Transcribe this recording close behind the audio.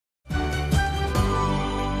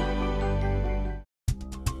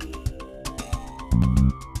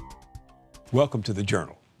Welcome to the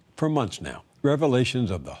Journal. For months now,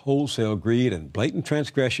 revelations of the wholesale greed and blatant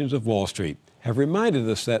transgressions of Wall Street have reminded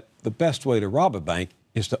us that the best way to rob a bank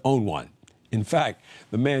is to own one. In fact,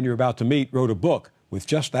 the man you're about to meet wrote a book with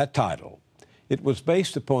just that title. It was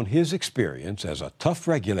based upon his experience as a tough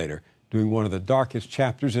regulator during one of the darkest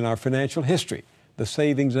chapters in our financial history, the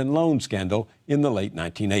savings and loan scandal in the late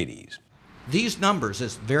 1980s. These numbers,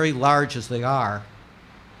 as very large as they are,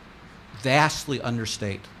 vastly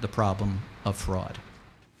understate the problem of fraud.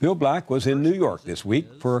 Bill Black was in New York this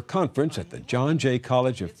week for a conference at the John Jay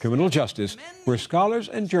College of Criminal Justice where scholars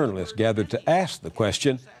and journalists gathered to ask the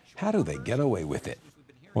question, how do they get away with it?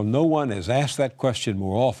 Well, no one has asked that question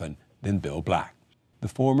more often than Bill Black. The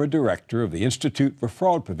former director of the Institute for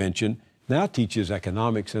Fraud Prevention now teaches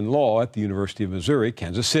economics and law at the University of Missouri,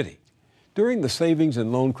 Kansas City. During the savings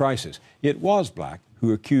and loan crisis, it was Black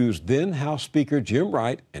who accused then House Speaker Jim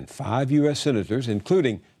Wright and 5 U.S. senators,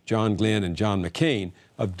 including John Glenn and John McCain,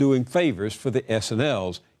 of doing favors for the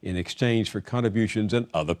S&Ls in exchange for contributions and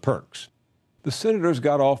other perks. The senators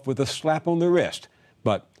got off with a slap on the wrist,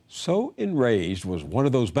 but so enraged was one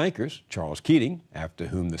of those bankers, Charles Keating, after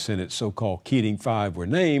whom the Senate's so-called Keating Five were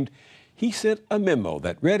named, he sent a memo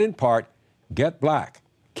that read in part, "Get Black,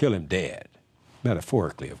 kill him dead."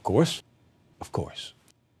 Metaphorically, of course. Of course.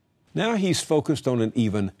 Now he's focused on an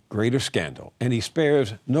even greater scandal, and he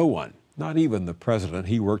spares no one, not even the president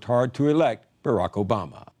he worked hard to elect, Barack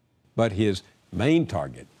Obama. But his main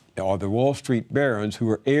target are the Wall Street barons who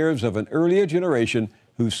are heirs of an earlier generation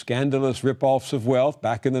whose scandalous rip-offs of wealth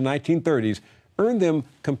back in the 1930s earned them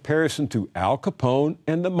comparison to Al Capone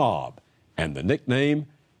and the mob, and the nickname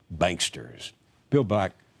Banksters. Bill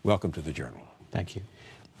Black, welcome to the Journal. Thank you.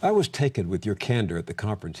 I was taken with your candor at the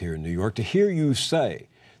conference here in New York to hear you say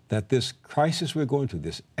that this crisis we're going through,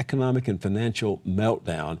 this economic and financial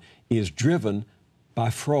meltdown, is driven by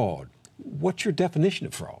fraud. What's your definition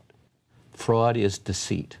of fraud? Fraud is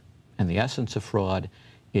deceit. And the essence of fraud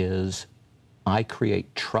is I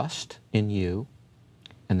create trust in you,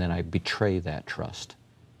 and then I betray that trust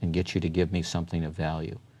and get you to give me something of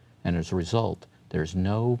value. And as a result, there's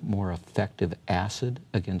no more effective acid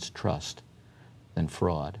against trust than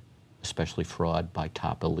fraud, especially fraud by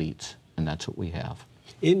top elites. And that's what we have.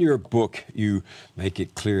 In your book, you make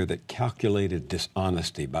it clear that calculated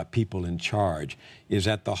dishonesty by people in charge is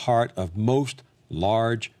at the heart of most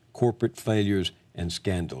large corporate failures and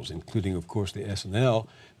scandals, including, of course, the S&L.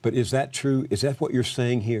 But is that true? Is that what you're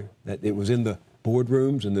saying here, that it was in the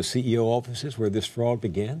boardrooms and the CEO offices where this fraud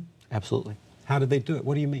began? Absolutely. How did they do it?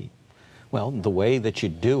 What do you mean? Well, the way that you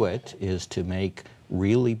do it is to make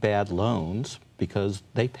really bad loans because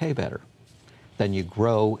they pay better. Then you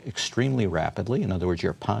grow extremely rapidly. In other words,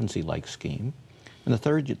 you're a Ponzi-like scheme. And the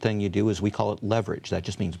third thing you do is we call it leverage. That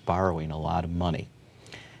just means borrowing a lot of money.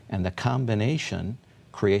 And the combination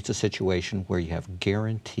creates a situation where you have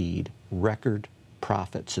guaranteed record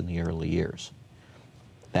profits in the early years.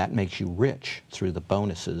 That makes you rich through the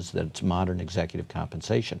bonuses that modern executive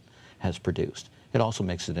compensation has produced. It also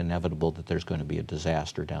makes it inevitable that there's going to be a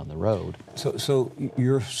disaster down the road. So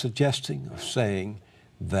you're suggesting or saying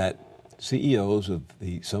that CEOs of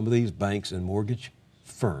some of these banks and mortgage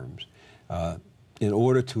firms, in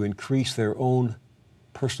order to increase their own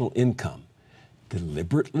personal income,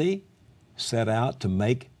 deliberately set out to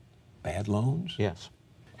make bad loans? Yes.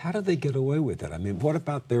 How do they get away with that? I mean, what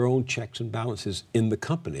about their own checks and balances in the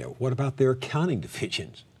company? Or what about their accounting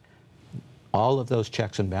divisions? All of those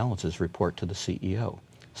checks and balances report to the CEO.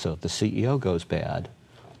 So if the CEO goes bad,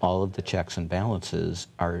 all of the checks and balances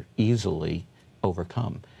are easily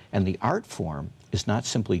overcome. And the art form is not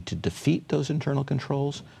simply to defeat those internal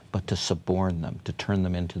controls, but to suborn them, to turn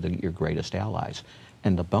them into your greatest allies.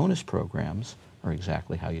 And the bonus programs are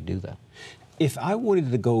exactly how you do that. If I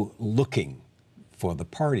wanted to go looking for the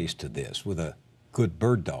parties to this with a good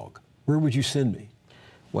bird dog, where would you send me?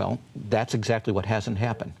 Well, that's exactly what hasn't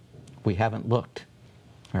happened. We haven't looked,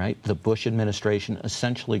 right? The Bush administration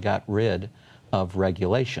essentially got rid of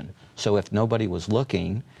regulation. So if nobody was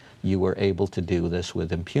looking, you were able to do this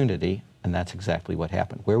with impunity, and that's exactly what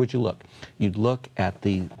happened. Where would you look? You'd look at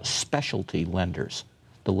the specialty lenders,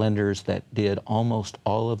 the lenders that did almost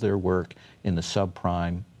all of their work in the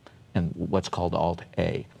subprime and what's called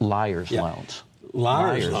Alt-A, liar's loans.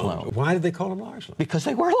 Liar's loans. Why did they call them liar's loans? Because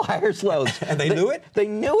they were liar's loans. And they knew it? They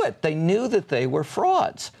knew it. They knew that they were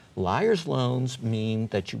frauds. Liar's loans mean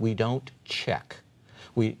that we don't check.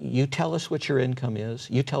 You tell us what your income is,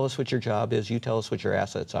 you tell us what your job is, you tell us what your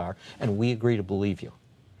assets are, and we agree to believe you.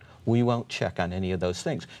 We won't check on any of those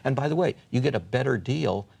things. And by the way, you get a better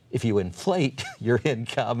deal if you inflate your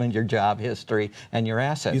income and your job history and your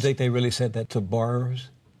assets. You think they really said that to borrowers?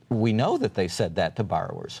 We know that they said that to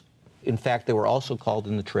borrowers. In fact, they were also called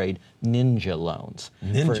in the trade ninja loans.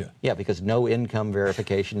 Ninja? Yeah, because no income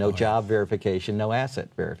verification, no job verification, no asset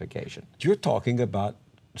verification. You're talking about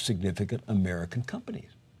significant American companies.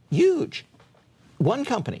 Huge. One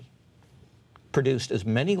company produced as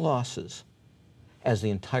many losses as the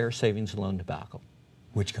entire savings and loan debacle.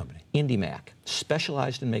 Which company? IndyMac,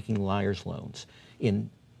 specialized in making liar's loans. In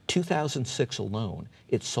 2006 alone,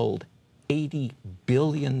 it sold $80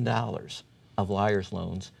 billion of liar's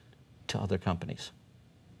loans to other companies.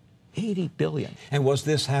 $80 billion. And was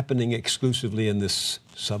this happening exclusively in this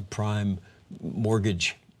subprime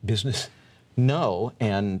mortgage business? No,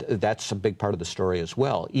 and that's a big part of the story as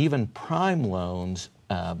well. Even prime loans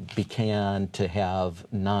began to have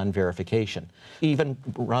non-verification. Even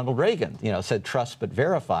Ronald Reagan, said trust but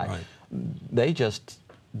verify. Right. They just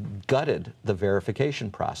gutted the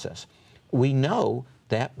verification process. We know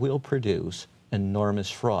that will produce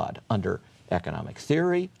enormous fraud under economic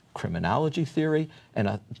theory, criminology theory,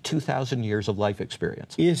 and 2,000 years of life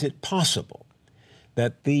experience. Is it possible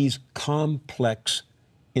that these complex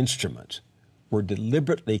instruments were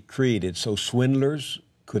deliberately created so swindlers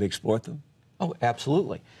could exploit them? Oh,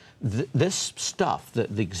 absolutely. This stuff,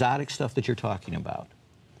 the exotic stuff that you're talking about,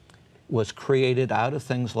 was created out of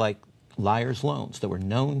things like liar's loans that were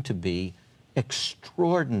known to be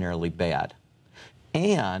extraordinarily bad.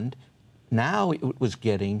 And now it was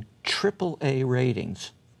getting AAA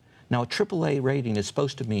ratings. Now, a AAA rating is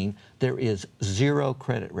supposed to mean there is zero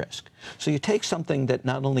credit risk. So you take something that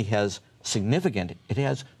not only has significant, it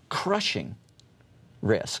has crushing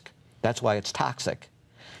risk. That's why it's toxic.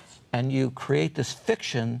 And you create this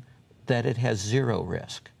fiction that it has zero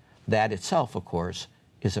risk. That itself, of course,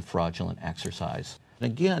 is a fraudulent exercise. And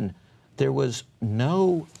again, there was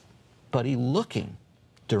nobody looking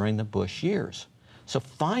during the Bush years. So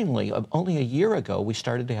finally, only a year ago, we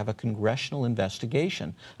started to have a congressional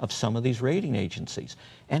investigation of some of these rating agencies.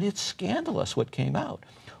 And it's scandalous what came out.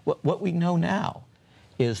 What we know now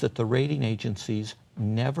is that the rating agencies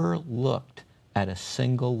never looked at a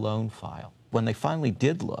single loan file. When they finally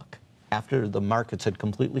did look, after the markets had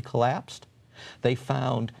completely collapsed, they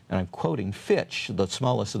found, and I'm quoting Fitch, the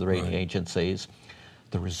smallest of the rating agencies,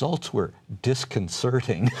 the results were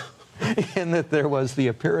disconcerting in that there was the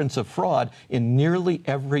appearance of fraud in nearly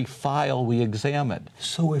every file we examined.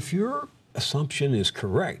 So if your assumption is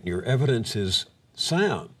correct, your evidence is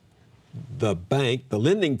sound, the bank, the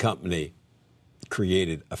lending company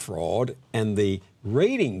created a fraud, and the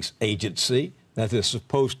ratings agency that is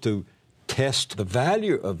supposed to test the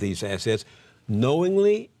value of these assets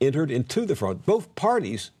knowingly entered into the fraud. Both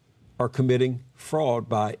parties are committing fraud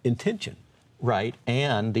by intention. Right,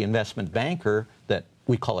 and the investment banker that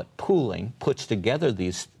we call it pooling, puts together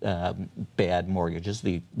these bad mortgages,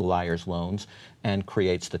 the liar's loans, and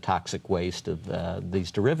creates the toxic waste of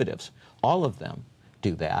these derivatives. All of them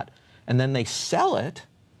do that. And then they sell it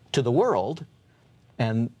to the world,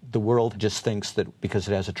 and the world just thinks that because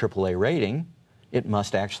it has a AAA rating, it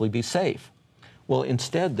must actually be safe. Well,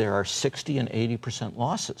 instead, there are 60 and 80%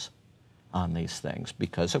 losses on these things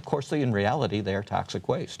because, of course, in reality, they are toxic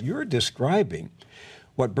waste. You're describing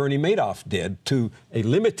what Bernie Madoff did to a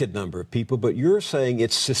limited number of people, but you're saying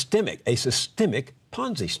it's systemic, a systemic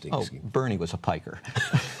Ponzi scheme. Oh, Bernie was a piker.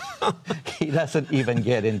 He doesn't even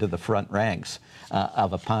get into the front ranks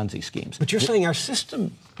of a Ponzi scheme. But you're saying our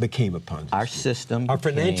system became a Ponzi scheme. Our system Our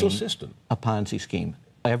financial became system. A Ponzi scheme.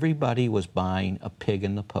 Everybody was buying a pig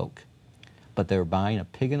in the poke, but they were buying a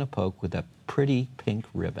pig in a poke with a pretty pink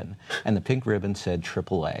ribbon, and the pink ribbon said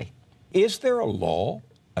AAA. Is there a law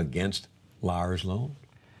against liar's loan?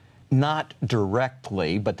 Not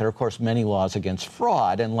directly, but there are, of course, many laws against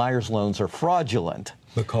fraud, and liar's loans are fraudulent.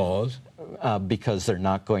 Because? Because they're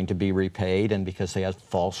not going to be repaid and because they have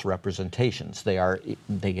false representations. They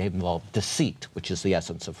involve deceit, which is the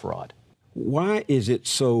essence of fraud. Why is it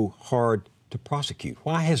so hard to prosecute?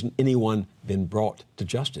 Why hasn't anyone been brought to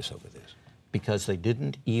justice over this? Because they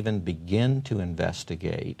didn't even begin to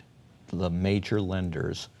investigate the major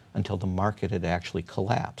lenders until the market had actually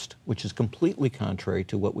collapsed, which is completely contrary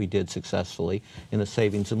to what we did successfully in the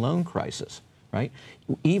savings and loan crisis, right?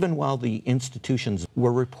 Even while the institutions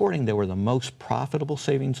were reporting they were the most profitable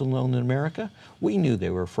savings and loan in America, we knew they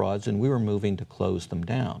were frauds and we were moving to close them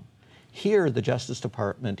down. Here, the Justice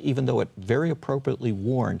Department, even though it very appropriately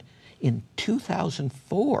warned in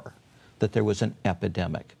 2004 that there was an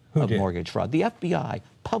epidemic of mortgage fraud. The FBI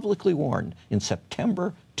publicly warned in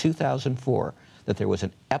September 2004 that there was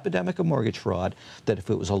an epidemic of mortgage fraud, that if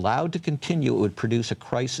it was allowed to continue, it would produce a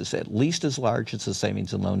crisis at least as large as the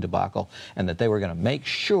savings and loan debacle, and that they were going to make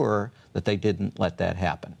sure that they didn't let that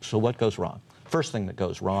happen. So what goes wrong? First thing that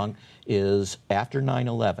goes wrong is after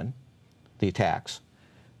 9/11, the attacks,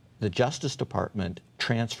 the Justice Department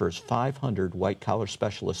transfers 500 white-collar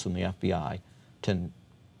specialists in the FBI to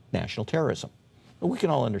national terrorism. Well, we can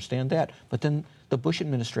all understand that, but then the Bush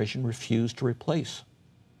administration refused to replace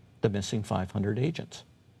the missing 500 agents.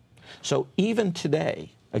 So even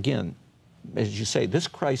today, again, as you say, this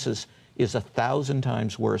crisis is 1,000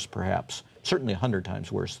 times worse, perhaps, certainly 100 times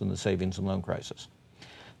worse than the savings and loan crisis.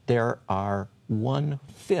 There are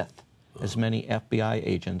 1/5 as many FBI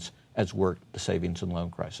agents as worked the savings and loan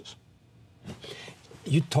crisis.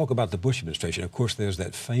 You talk about the Bush administration. Of course, there's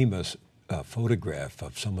that famous photograph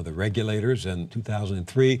of some of the regulators in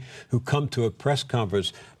 2003 who come to a press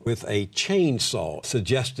conference with a chainsaw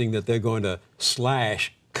suggesting that they're going to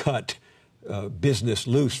cut business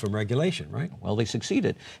loose from regulation, right? Well, they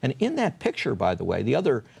succeeded. And in that picture, by the way,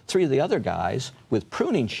 three of the other guys with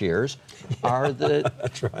pruning shears are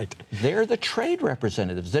that's right. They're the trade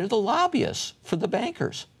representatives. They're the lobbyists for the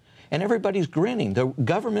bankers. And everybody's grinning. The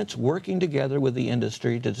government's working together with the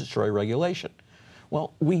industry to destroy regulation.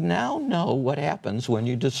 Well, we now know what happens when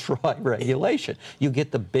you destroy regulation. You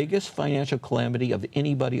get the biggest financial calamity of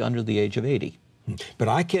anybody under the age of 80. But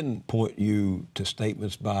I can point you to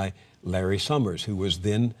statements by Larry Summers, who was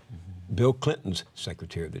then Bill Clinton's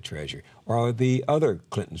Secretary of the Treasury, or the other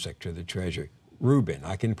Clinton Secretary of the Treasury, Rubin.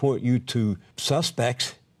 I can point you to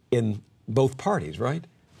suspects in both parties, right?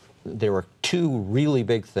 There were two really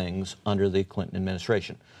big things under the Clinton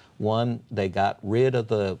administration. One, they got rid of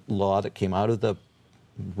the law that came out of the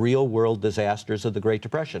real-world disasters of the Great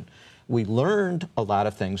Depression. We learned a lot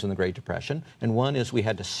of things in the Great Depression, and one is we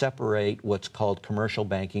had to separate what's called commercial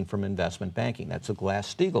banking from investment banking. That's the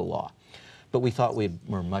Glass-Steagall law. But we thought we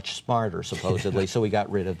were much smarter, supposedly, so we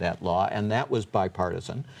got rid of that law, and that was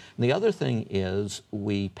bipartisan. And the other thing is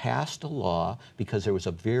we passed a law because there was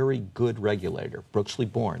a very good regulator,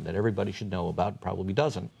 Brooksley Born, that everybody should know about, probably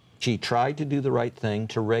doesn't. She tried to do the right thing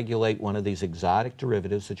to regulate one of these exotic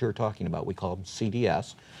derivatives that you're talking about. We call them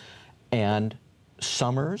CDS. And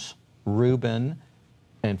Summers, Rubin,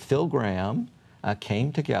 and Phil Graham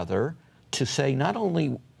came together to say not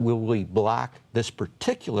only will we block this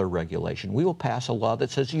particular regulation, we will pass a law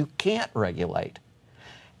that says you can't regulate.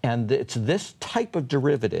 And it's this type of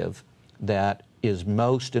derivative that is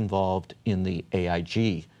most involved in the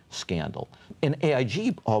AIG scandal. And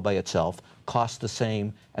AIG all by itself cost the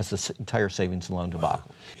same as the entire savings and loan debacle.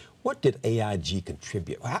 Wow. What did AIG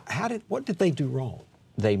contribute? What did they do wrong?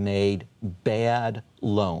 They made bad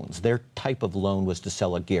loans. Their type of loan was to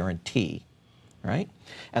sell a guarantee, right?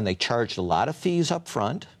 And they charged a lot of fees up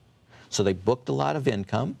front, so they booked a lot of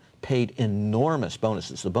income, paid enormous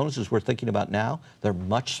bonuses. The bonuses we're thinking about now, they're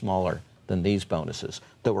much smaller than these bonuses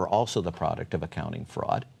that were also the product of accounting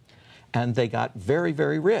fraud. And they got very,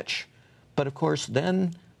 very rich. But of course,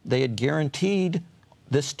 then they had guaranteed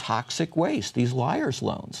this toxic waste, these liar's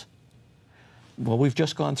loans. Well, we've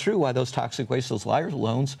just gone through why those toxic waste, those liar's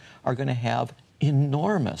loans, are going to have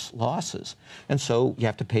enormous losses. And so you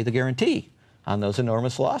have to pay the guarantee on those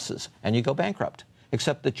enormous losses, and you go bankrupt.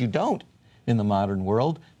 Except that you don't in the modern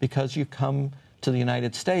world, because you come to the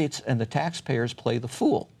United States and the taxpayers play the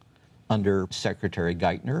fool under Secretary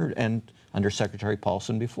Geithner and under Secretary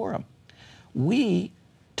Paulson before him. We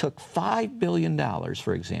took $5 billion,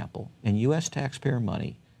 for example, in U.S. taxpayer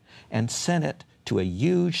money and sent it to a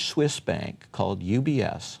huge Swiss bank called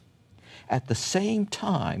UBS at the same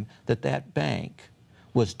time that that bank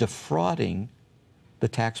was defrauding the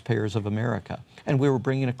taxpayers of America. And we were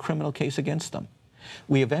bringing a criminal case against them.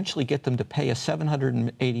 We eventually get them to pay a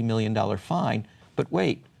 $780 million fine, but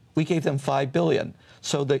wait, we gave them $5 billion.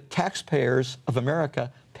 So the taxpayers of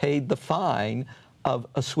America paid the fine of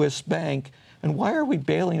a Swiss bank. And why are we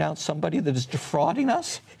bailing out somebody that is defrauding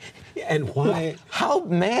us? And why? How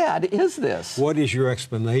mad is this? What is your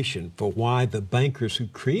explanation for why the bankers who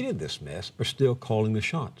created this mess are still calling the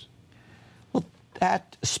shots? Well,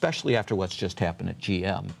 that, especially after what's just happened at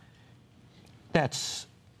GM, it's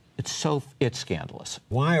scandalous.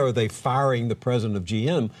 Why are they firing the president of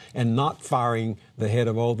GM and not firing the head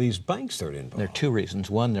of all these banks that are involved? There are two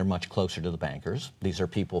reasons. One, they're much closer to the bankers. These are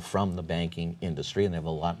people from the banking industry, and they have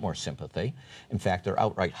a lot more sympathy. In fact, they're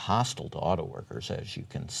outright hostile to auto workers, as you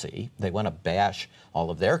can see. They want to bash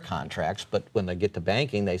all of their contracts, but when they get to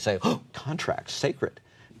banking, they say, oh, contracts, sacred.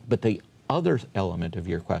 But the other element of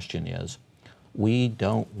your question is, we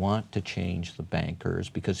don't want to change the bankers,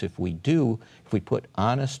 because if we do, if we put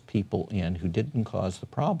honest people in who didn't cause the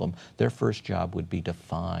problem, their first job would be to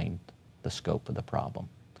find the scope of the problem.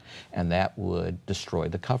 And that would destroy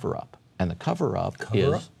the cover-up. And the cover-up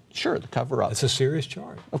is Sure, the cover-up. It's a serious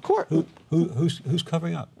charge. Of course. Who's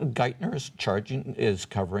covering up? Geithner is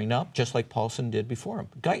covering up, just like Paulson did before him.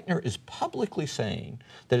 Geithner is publicly saying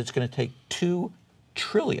that it's going to take $2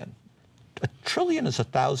 trillion. $1 trillion is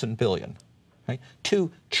 1,000 billion. Right?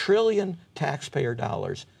 $2 trillion taxpayer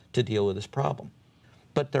dollars to deal with this problem.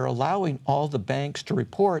 But they're allowing all the banks to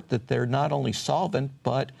report that they're not only solvent,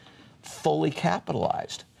 but fully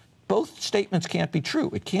capitalized. Both statements can't be true.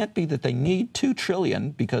 It can't be that they need $2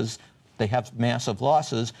 trillion because they have massive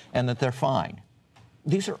losses and that they're fine.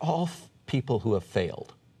 These are all people who have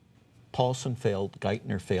failed. Paulson failed,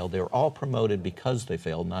 Geithner failed. They were all promoted because they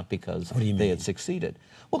failed, not because they had succeeded.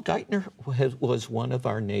 Well, Geithner was one of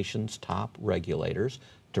our nation's top regulators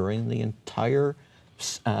during the entire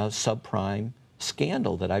subprime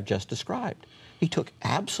scandal that I've just described. He took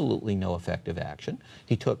absolutely no effective action.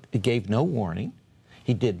 He gave no warning.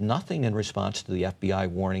 He did nothing in response to the FBI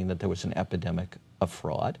warning that there was an epidemic of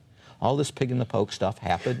fraud. All this pig-in-the-poke stuff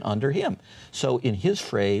happened under him. So in his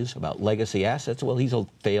phrase about legacy assets, well, he's a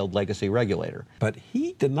failed legacy regulator. But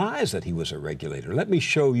he denies that he was a regulator. Let me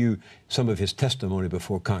show you some of his testimony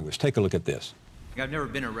before Congress. Take a look at this. I've never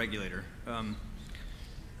been a regulator,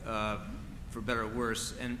 for better or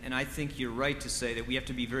worse, and I think you're right to say that we have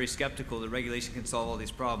to be very skeptical that regulation can solve all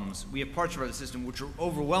these problems. We have parts of our system which are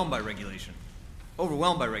overwhelmed by regulation.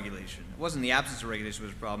 Overwhelmed by regulation. It wasn't the absence of regulation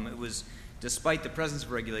was a problem. It was despite the presence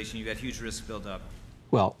of regulation, you got huge risks built up.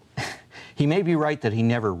 Well, he may be right that he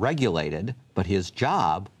never regulated, but his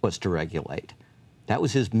job was to regulate. That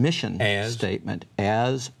was his mission statement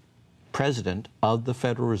as president of the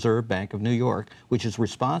Federal Reserve Bank of New York, which is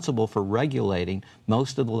responsible for regulating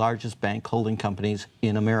most of the largest bank holding companies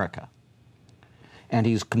in America. And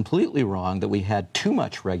he's completely wrong that we had too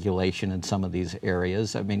much regulation in some of these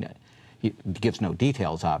areas. I mean, he gives no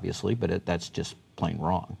details, obviously, but that's just plain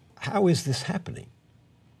wrong. How is this happening?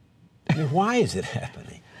 I mean, why is it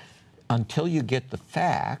happening? Until you get the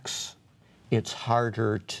facts, it's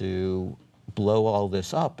harder to blow all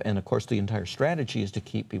this up. And of course, the entire strategy is to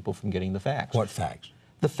keep people from getting the facts. What facts?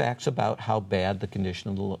 The facts about how bad the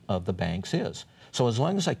condition of the banks is. So as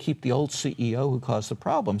long as I keep the old CEO who caused the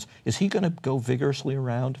problems, is he going to go vigorously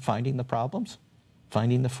around finding the problems?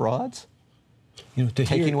 Finding the frauds? You know,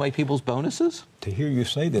 taking away people's bonuses? To hear you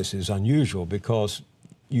say this is unusual because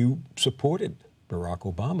you supported Barack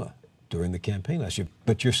Obama during the campaign last year,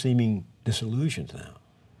 but you're seeming disillusioned now.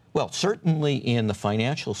 Well, certainly in the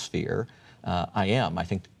financial sphere, I am. I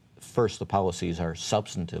think, first, the policies are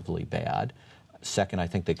substantively bad. Second, I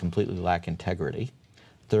think they completely lack integrity.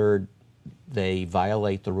 Third, they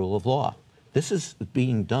violate the rule of law. This is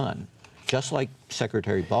being done, just like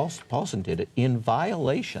Secretary Paulson did it, in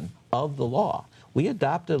violation of the law. We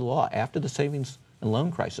adopted a law after the savings and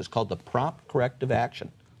loan crisis called the Prompt Corrective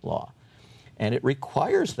Action Law. And it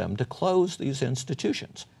requires them to close these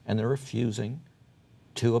institutions, and they're refusing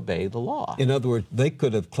to obey the law. In other words, they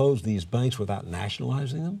could have closed these banks without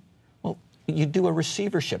nationalizing them? Well, you do a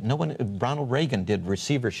receivership. Ronald Reagan did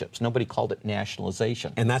receiverships. Nobody called it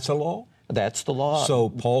nationalization. And that's a law? That's the law. So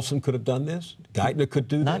Paulson could have done this? Geithner could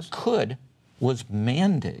do this? Not could, was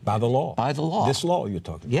mandated. By the law? By the law. This law you're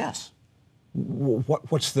talking about? Yes.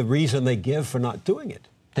 What's the reason they give for not doing it?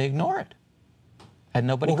 They ignore it. And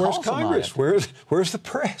nobody calls them on it. Where's Congress? Where's the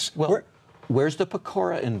press? Well, where's the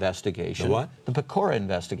Pecora investigation? The what? The Pecora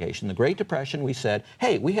investigation. The Great Depression, we said,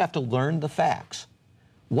 hey, we have to learn the facts.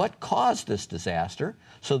 What caused this disaster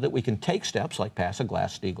so that we can take steps like pass a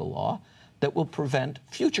Glass-Steagall law that will prevent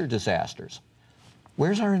future disasters?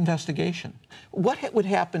 Where's our investigation? What would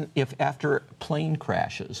happen if after plane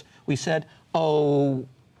crashes we said, oh,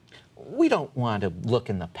 we don't want to look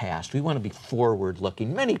in the past. We want to be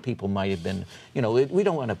forward-looking. Many people might have been, we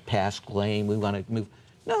don't want to pass blame. We want to move.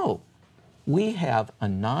 No. We have a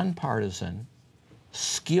nonpartisan,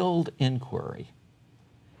 skilled inquiry.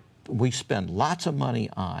 We spend lots of money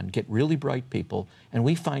on, get really bright people, and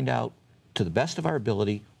we find out, to the best of our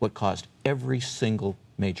ability, what caused every single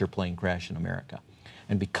major plane crash in America.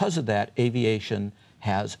 And because of that, aviation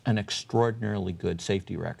has an extraordinarily good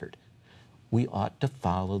safety record. We ought to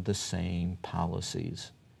follow the same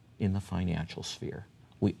policies in the financial sphere.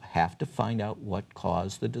 We have to find out what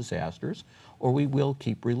caused the disasters, or we will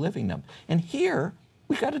keep reliving them. And here,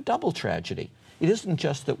 we've got a double tragedy. It isn't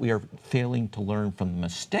just that we are failing to learn from the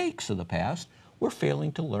mistakes of the past, we're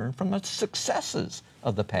failing to learn from the successes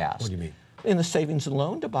of the past. What do you mean? In the savings and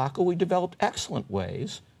loan debacle, we developed excellent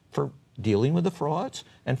ways for dealing with the frauds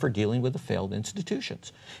and for dealing with the failed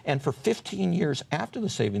institutions. And for 15 years after the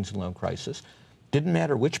savings and loan crisis, didn't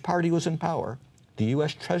matter which party was in power, the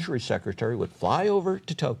U.S. Treasury Secretary would fly over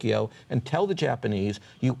to Tokyo and tell the Japanese,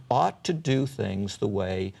 you ought to do things the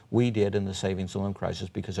way we did in the savings and loan crisis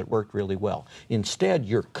because it worked really well. Instead,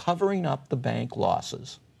 you're covering up the bank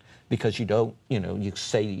losses because you don't, you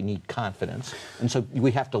say you need confidence. And so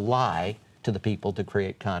we have to lie to the people to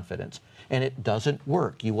create confidence. And it doesn't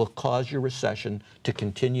work. You will cause your recession to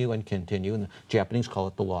continue and continue. And the Japanese call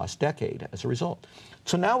it the lost decade as a result.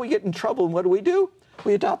 So now we get in trouble, and what do?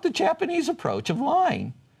 We adopt the Japanese approach of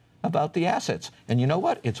lying about the assets. And you know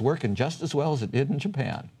what? It's working just as well as it did in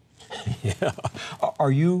Japan. Yeah.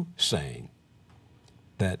 Are you saying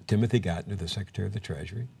that Timothy Geithner, the Secretary of the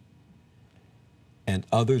Treasury, and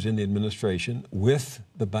others in the administration with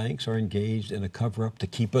the banks are engaged in a cover-up to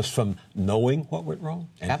keep us from knowing what went wrong?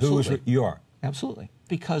 And Absolutely. You are? Absolutely.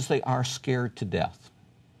 Because they are scared to death.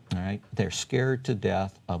 All right? They're scared to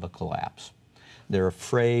death of a collapse. They're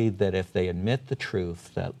afraid that if they admit the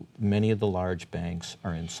truth that many of the large banks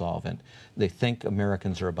are insolvent, they think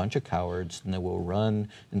Americans are a bunch of cowards and they will run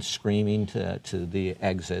and screaming to the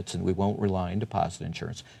exits, and we won't rely on deposit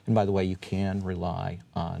insurance. And by the way, you can rely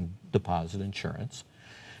on deposit insurance.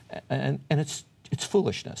 And it's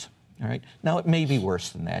foolishness. All right? Now, it may be worse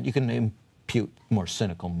than that. You can impute more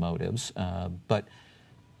cynical motives, but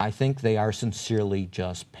I think they are sincerely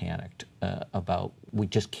just panicked about we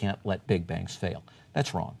just can't let big banks fail.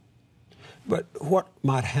 That's wrong. But what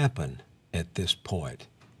might happen at this point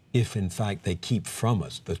if, in fact, they keep from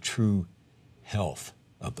us the true health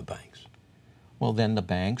of the banks? Well, then the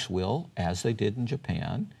banks will, as they did in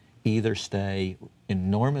Japan, either stay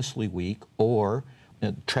enormously weak or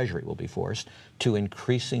the Treasury will be forced to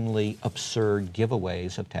increasingly absurd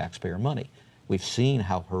giveaways of taxpayer money. We've seen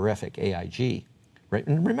how horrific AIG. Right?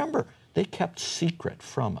 And remember, they kept secret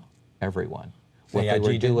from everyone what AIG they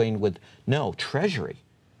were doing with, Treasury.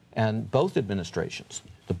 And both administrations,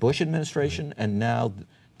 the Bush administration and now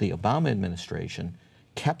the Obama administration,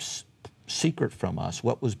 kept secret from us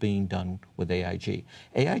what was being done with AIG.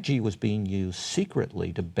 AIG was being used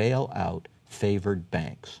secretly to bail out favored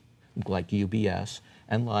banks, like UBS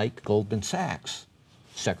and like Goldman Sachs,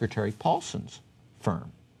 Secretary Paulson's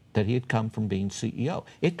firm that he had come from being CEO.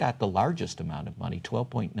 It got the largest amount of money,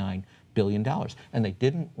 $12.9 billion, and they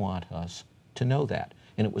didn't want us to know that.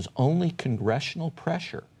 And it was only congressional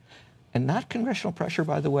pressure, and not congressional pressure,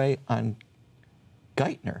 by the way, on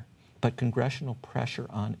Geithner, but congressional pressure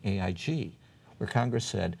on AIG, where Congress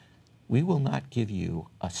said, we will not give you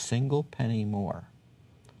a single penny more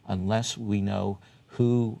unless we know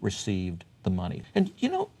who received the money. And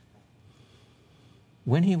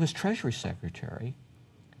when he was Treasury Secretary,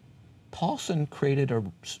 Paulson created a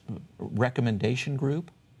recommendation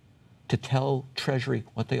group to tell Treasury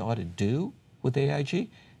what they ought to do with AIG,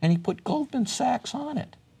 and he put Goldman Sachs on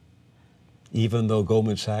it. Even though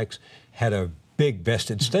Goldman Sachs had a big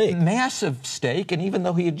vested stake. Massive stake, and even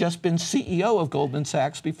though he had just been CEO of Goldman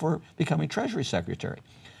Sachs before becoming Treasury Secretary.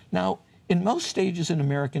 Now, in most stages in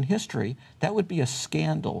American history, that would be a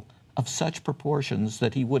scandal of such proportions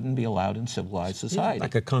that he wouldn't be allowed in civilized society. Yeah,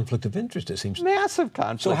 like a conflict of interest, it seems. Massive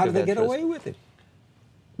conflict. So how do they get away with it?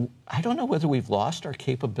 I don't know whether we've lost our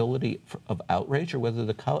capability of outrage or whether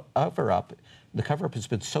the cover-up has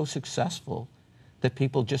been so successful that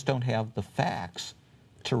people just don't have the facts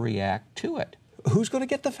to react to it. Who's going to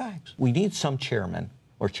get the facts? We need some chairmen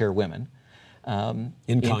or chairwomen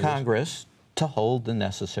in Congress to hold the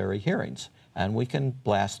necessary hearings. And we can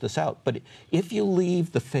blast this out. But if you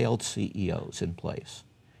leave the failed CEOs in place,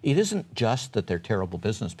 it isn't just that they're terrible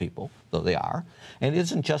business people, though they are, and it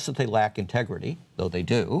isn't just that they lack integrity, though they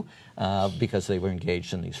do, because they were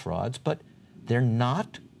engaged in these frauds, but they're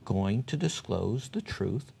not going to disclose the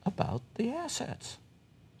truth about the assets.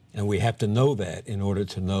 And we have to know that in order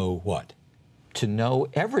to know what? To know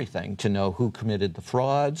everything, to know who committed the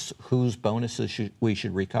frauds, whose bonuses we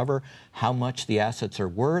should recover, how much the assets are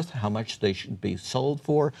worth, how much they should be sold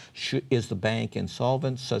for, is the bank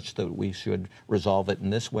insolvent such that we should resolve it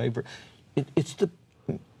in this way. It's the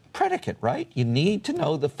predicate, right? You need to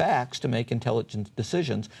know the facts to make intelligent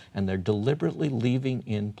decisions, and they're deliberately leaving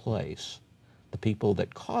in place the people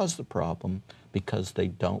that cause the problem because they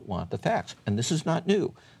don't want the facts. And this is not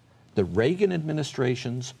new. The Reagan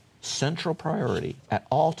administration's central priority at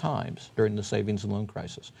all times during the savings and loan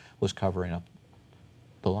crisis was covering up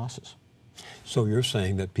the losses. So you're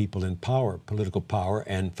saying that people in power, political power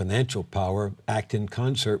and financial power, act in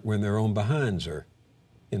concert when their own behinds are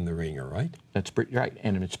in the ringer, right? That's right,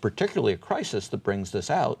 and it's particularly a crisis that brings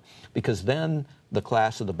this out, because then the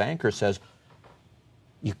class of the bankers says,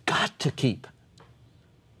 you got to keep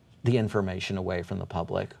the information away from the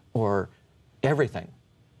public or everything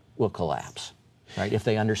will collapse. right? If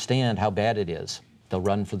they understand how bad it is, they'll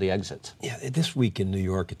run for the exits. Yeah, this week in New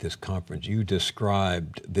York at this conference, you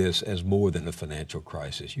described this as more than a financial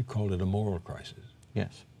crisis. You called it a moral crisis.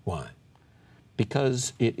 Yes. Why?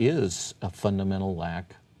 Because it is a fundamental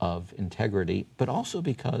lack of integrity, but also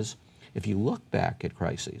because if you look back at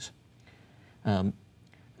crises, an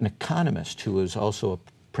economist who is also a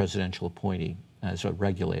presidential appointee as a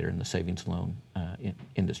regulator in the savings loan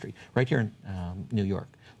industry, right here in New York,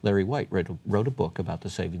 Larry White wrote a book about the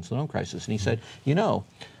savings loan crisis, and he said, you know,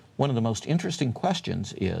 one of the most interesting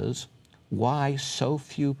questions is why so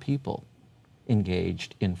few people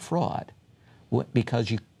engaged in fraud?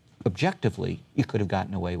 Because objectively, you could have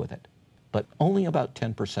gotten away with it, but only about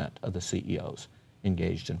 10% of the CEOs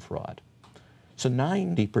engaged in fraud. So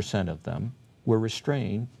 90% of them were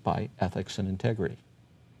restrained by ethics and integrity.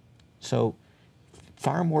 So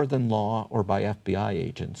far more than law or by FBI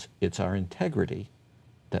agents, it's our integrity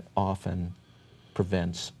that often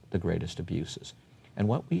prevents the greatest abuses. And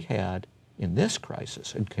what we had in this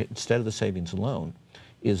crisis, instead of the savings and loan,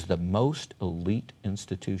 is the most elite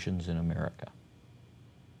institutions in America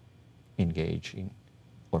engaging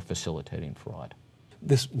or facilitating fraud.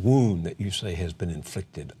 This wound that you say has been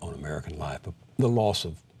inflicted on American life, the loss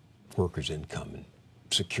of workers' income and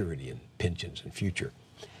security and pensions and future,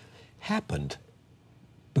 happened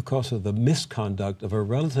because of the misconduct of a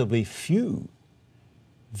relatively few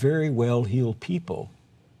very well-heeled people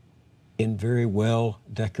in very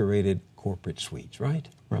well-decorated corporate suites, right?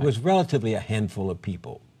 Right. It was relatively a handful of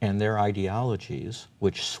people. And their ideologies,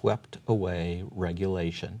 which swept away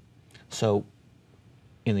regulation. So,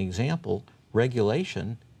 in the example,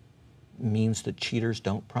 regulation means that cheaters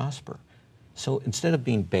don't prosper. So instead of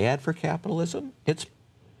being bad for capitalism, it's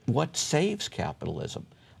what saves capitalism.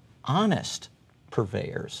 Honest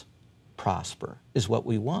purveyors prosper is what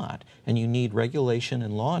we want, and you need regulation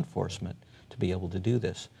and law enforcement to be able to do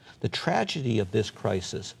this. The tragedy of this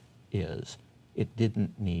crisis is it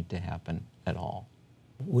didn't need to happen at all.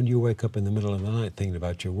 When you wake up in the middle of the night thinking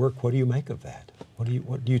about your work, what do you make of that? What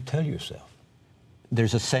do you tell yourself?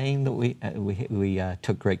 There's a saying that we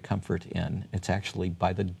took great comfort in. It's actually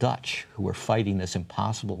by the Dutch, who were fighting this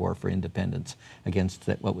impossible war for independence against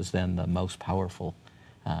what was then the most powerful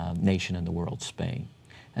nation in the world, Spain.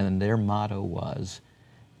 And their motto was,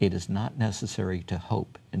 it is not necessary to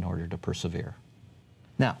hope in order to persevere.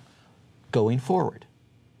 Now, going forward,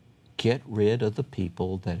 get rid of the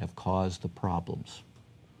people that have caused the problems.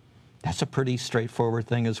 That's a pretty straightforward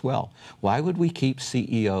thing as well. Why would we keep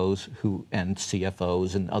CEOs and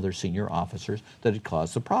CFOs and other senior officers that had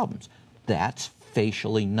caused the problems? That's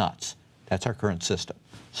facially nuts. That's our current system.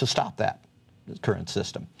 So stop that, the current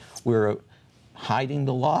system. We're hiding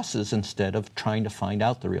the losses instead of trying to find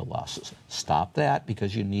out the real losses. Stop that,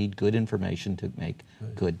 because you need good information to make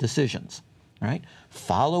good decisions, right?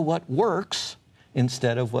 Follow what works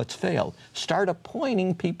instead of what's failed. Start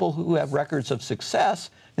appointing people who have records of success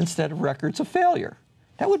instead of records of failure.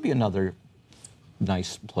 That would be another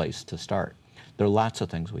nice place to start. There are lots of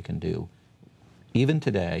things we can do. Even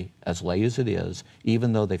today, as late as it is,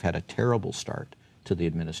 even though they've had a terrible start to the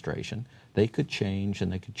administration, they could change,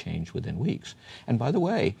 and they could change within weeks. And by the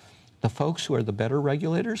way, the folks who are the better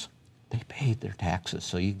regulators, they paid their taxes,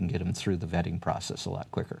 so you can get them through the vetting process a lot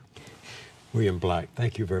quicker. William Black,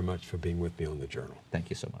 thank you very much for being with me on The Journal. Thank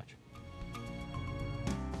you so much.